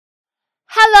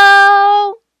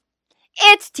Hello!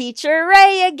 It's Teacher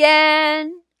Ray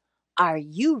again. Are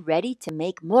you ready to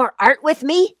make more art with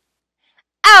me?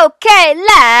 Okay,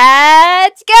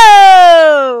 let's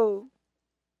go!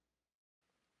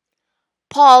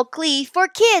 Paul Klee for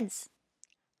Kids,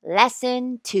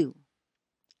 Lesson 2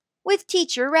 with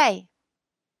Teacher Ray.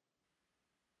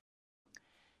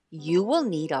 You will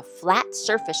need a flat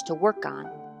surface to work on,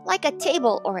 like a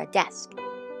table or a desk.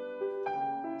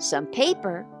 Some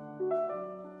paper,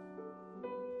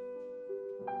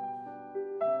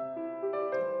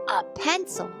 a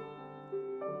pencil,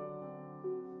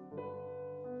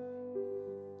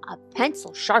 a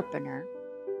pencil sharpener,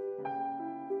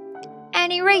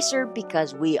 an eraser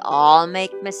because we all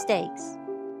make mistakes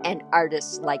and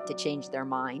artists like to change their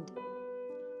mind,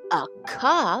 a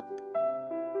cup,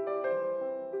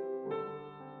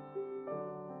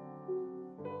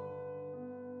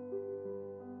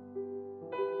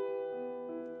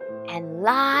 and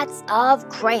lots of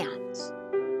crayons.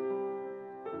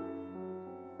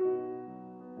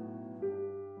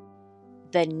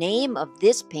 The name of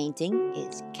this painting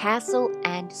is Castle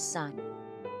and Sun.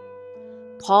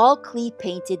 Paul Klee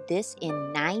painted this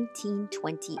in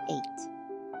 1928.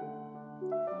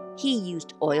 He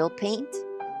used oil paint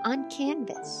on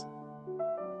canvas.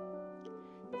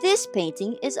 This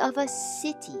painting is of a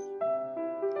city.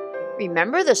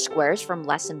 Remember the squares from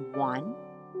Lesson 1?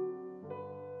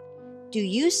 Do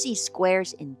you see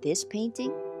squares in this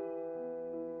painting?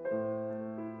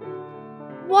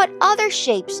 What other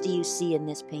shapes do you see in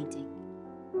this painting?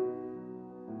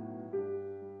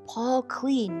 Paul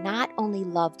Klee not only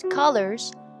loved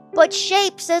colors, but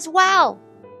shapes as well.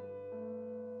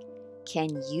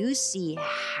 Can you see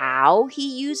how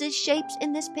he uses shapes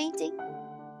in this painting?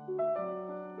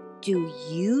 Do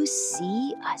you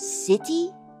see a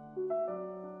city?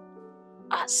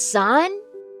 A sun?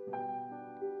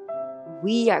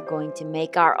 We are going to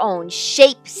make our own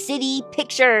Shape City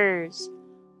pictures,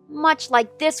 much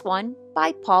like this one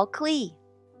by Paul Klee.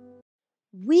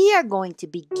 We are going to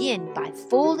begin by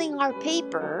folding our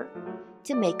paper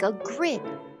to make a grid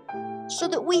so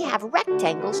that we have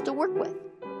rectangles to work with.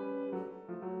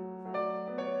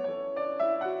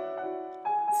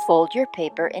 Fold your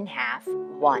paper in half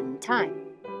one time,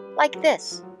 like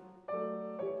this.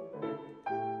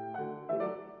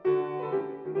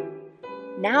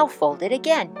 Now fold it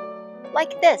again,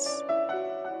 like this.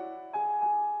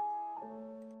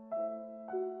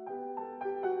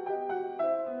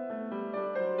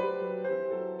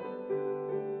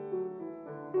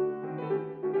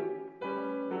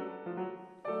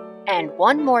 And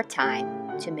one more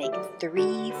time to make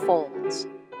 3 folds,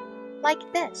 like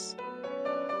this.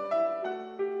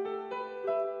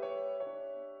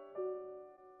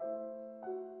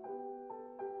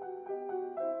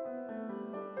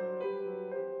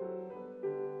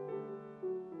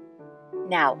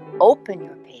 Now open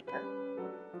your paper.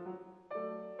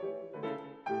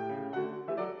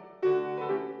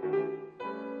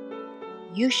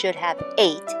 You should have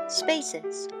 8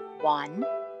 spaces. 1,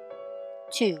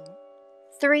 2,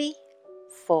 3,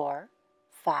 4,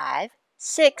 5,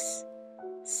 6,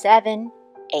 7,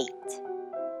 8.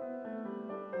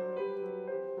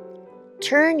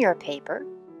 Turn your paper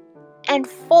and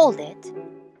fold it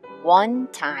one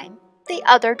time the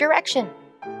other direction,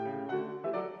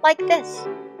 like this.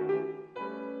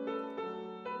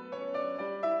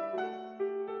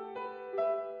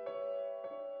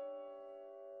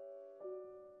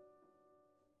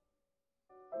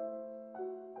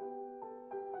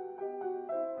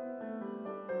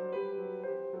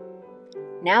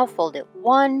 Now fold it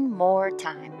one more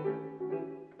time,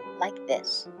 like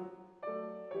this.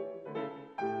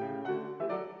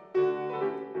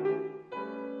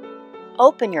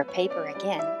 Open your paper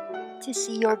again to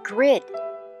see your grid.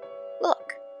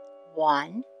 Look,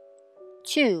 1,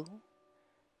 2,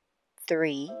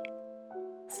 3,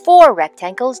 4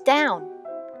 rectangles down,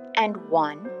 and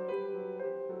 1,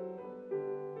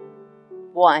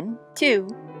 2,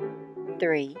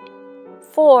 3,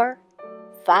 4,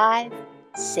 5,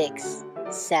 6,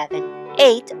 7,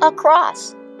 8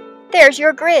 across. There's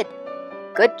your grid.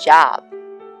 Good job.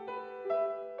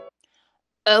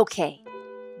 Okay,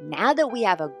 now that we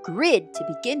have a grid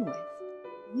to begin with,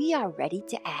 we are ready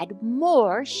to add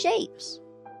more shapes.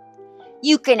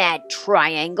 You can add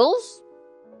triangles,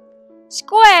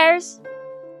 squares,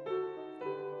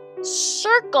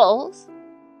 circles,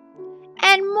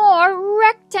 and more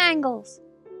rectangles.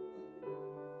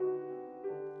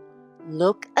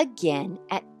 Look again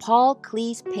at Paul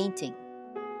Klee's painting.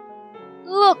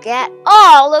 Look at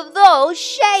all of those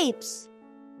shapes.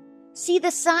 See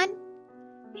the sun?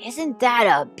 Isn't that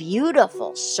a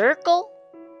beautiful circle?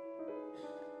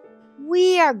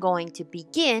 We are going to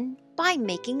begin by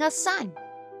making a sun.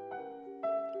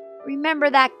 Remember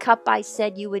that cup I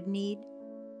said you would need?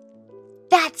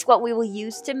 That's what we will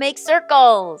use to make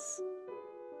circles.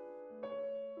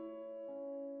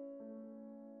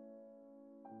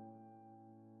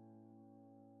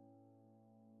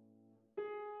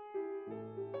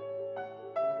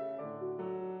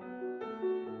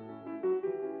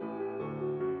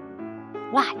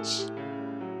 Watch.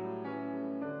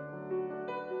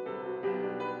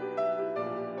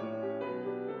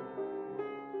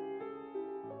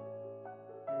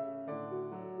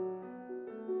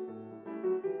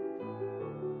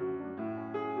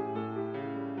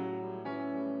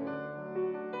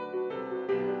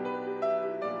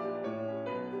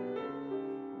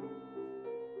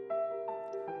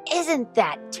 Isn't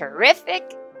that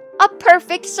terrific? A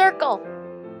perfect circle.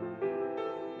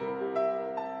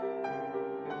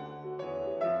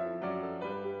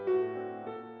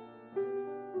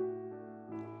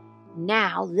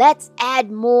 Now let's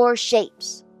add more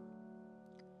shapes.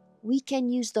 We can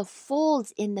use the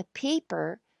folds in the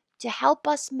paper to help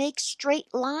us make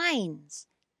straight lines.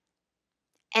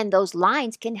 And those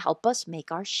lines can help us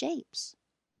make our shapes.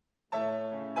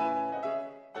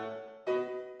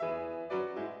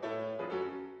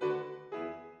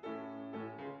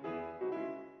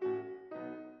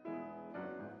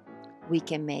 We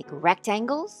can make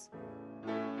rectangles.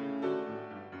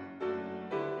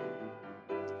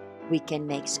 We can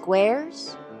make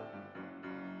squares.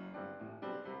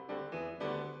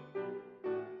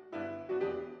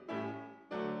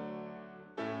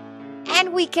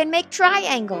 And we can make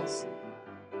triangles.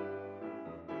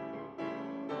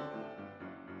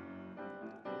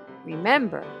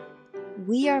 Remember,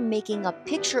 we are making a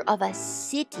picture of a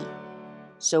city,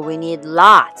 so we need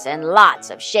lots and lots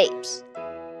of shapes.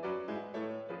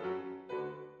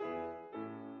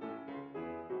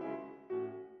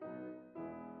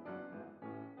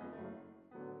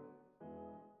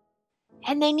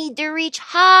 And they need to reach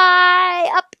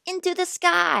high up into the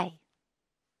sky.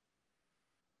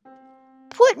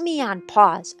 Put me on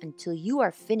pause until you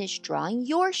are finished drawing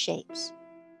your shapes.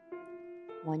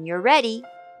 When you're ready,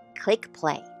 click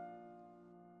play.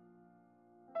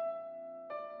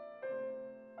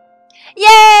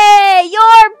 Yay!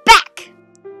 You're back!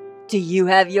 Do you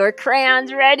have your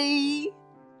crayons ready?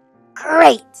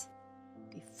 Great!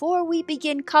 Before we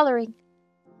begin coloring,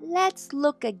 let's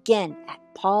look again at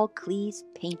Paul Klee's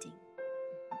painting.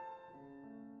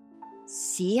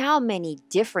 See how many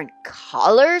different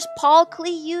colors Paul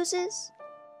Klee uses?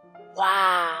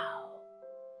 Wow!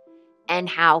 And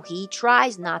how he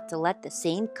tries not to let the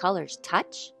same colors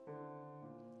touch?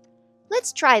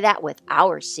 Let's try that with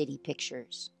our city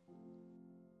pictures.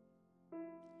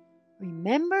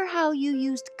 Remember how you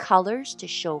used colors to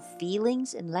show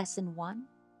feelings in Lesson 1?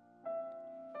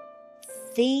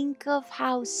 Think of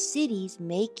how cities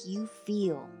make you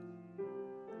feel.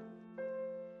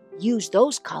 Use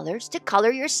those colors to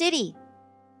color your city.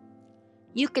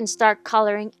 You can start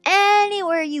coloring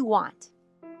anywhere you want.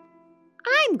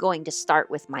 I'm going to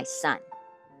start with my sun.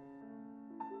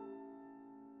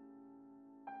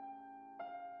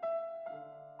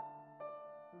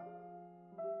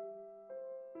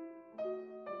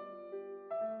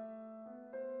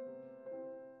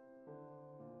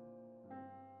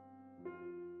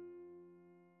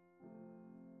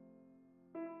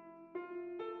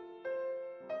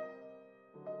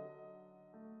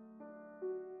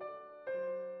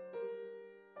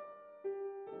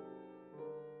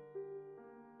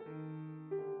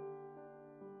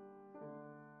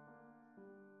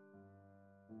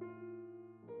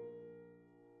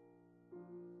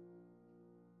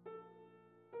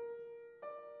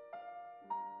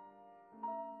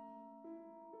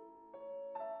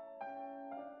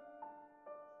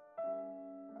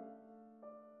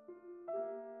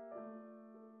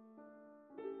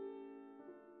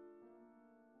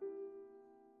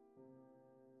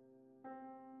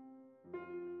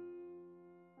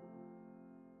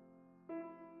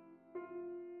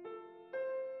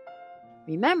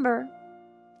 Remember,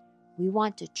 we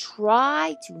want to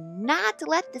try to not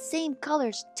let the same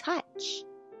colors touch.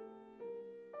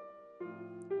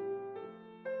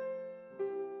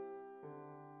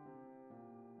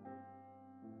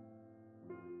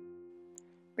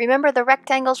 Remember the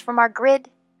rectangles from our grid?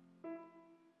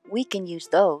 We can use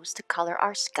those to color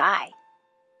our sky.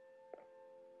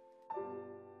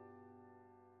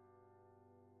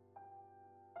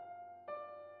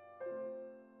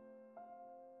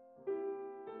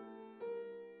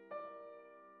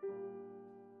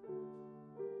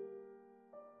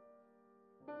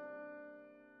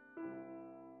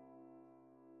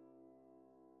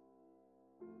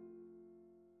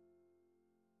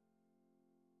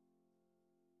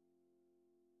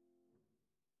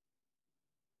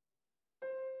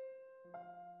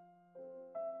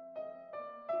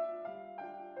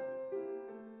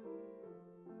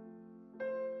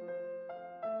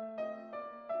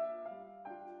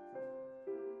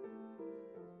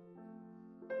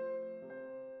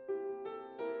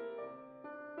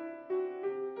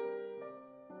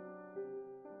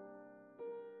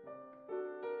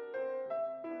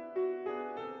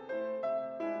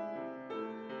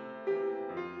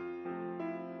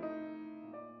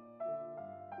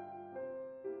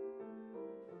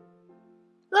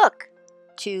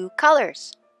 two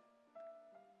colors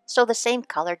so the same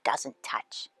color doesn't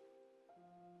touch.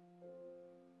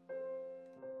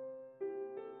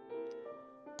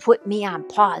 Put me on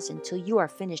pause until you are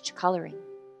finished coloring.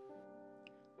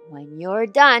 When you're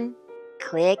done,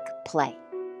 click play.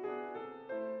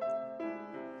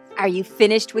 Are you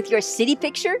finished with your city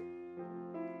picture?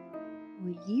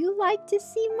 Would you like to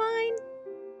see mine?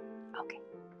 Okay.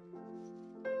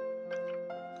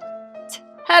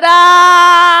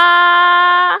 Ta-da!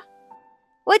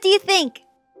 What do you think?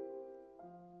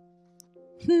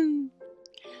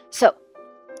 So,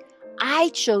 I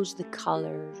chose the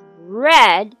colors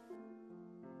red,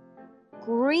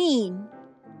 green,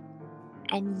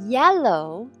 and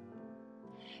yellow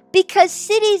because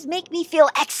cities make me feel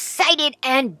excited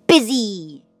and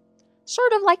busy.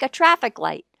 Sort of like a traffic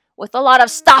light with a lot of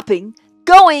stopping,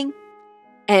 going,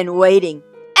 and waiting,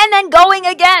 and then going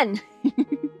again.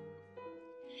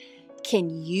 Can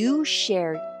you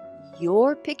share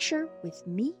your picture with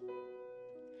me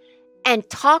and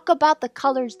talk about the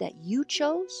colors that you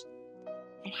chose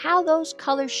and how those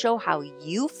colors show how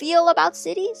you feel about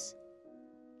cities?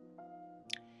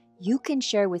 You can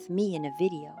share with me in a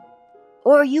video,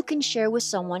 or you can share with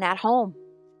someone at home.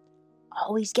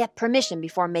 Always get permission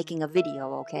before making a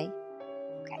video, okay?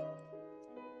 Okay.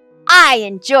 I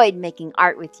enjoyed making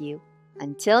art with you.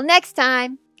 Until next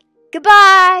time,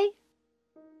 goodbye!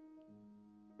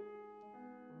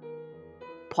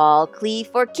 Paul Klee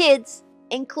for Kids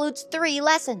includes 3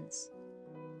 lessons.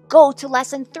 Go to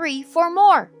lesson 3 for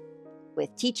more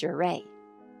with Teacher Ray.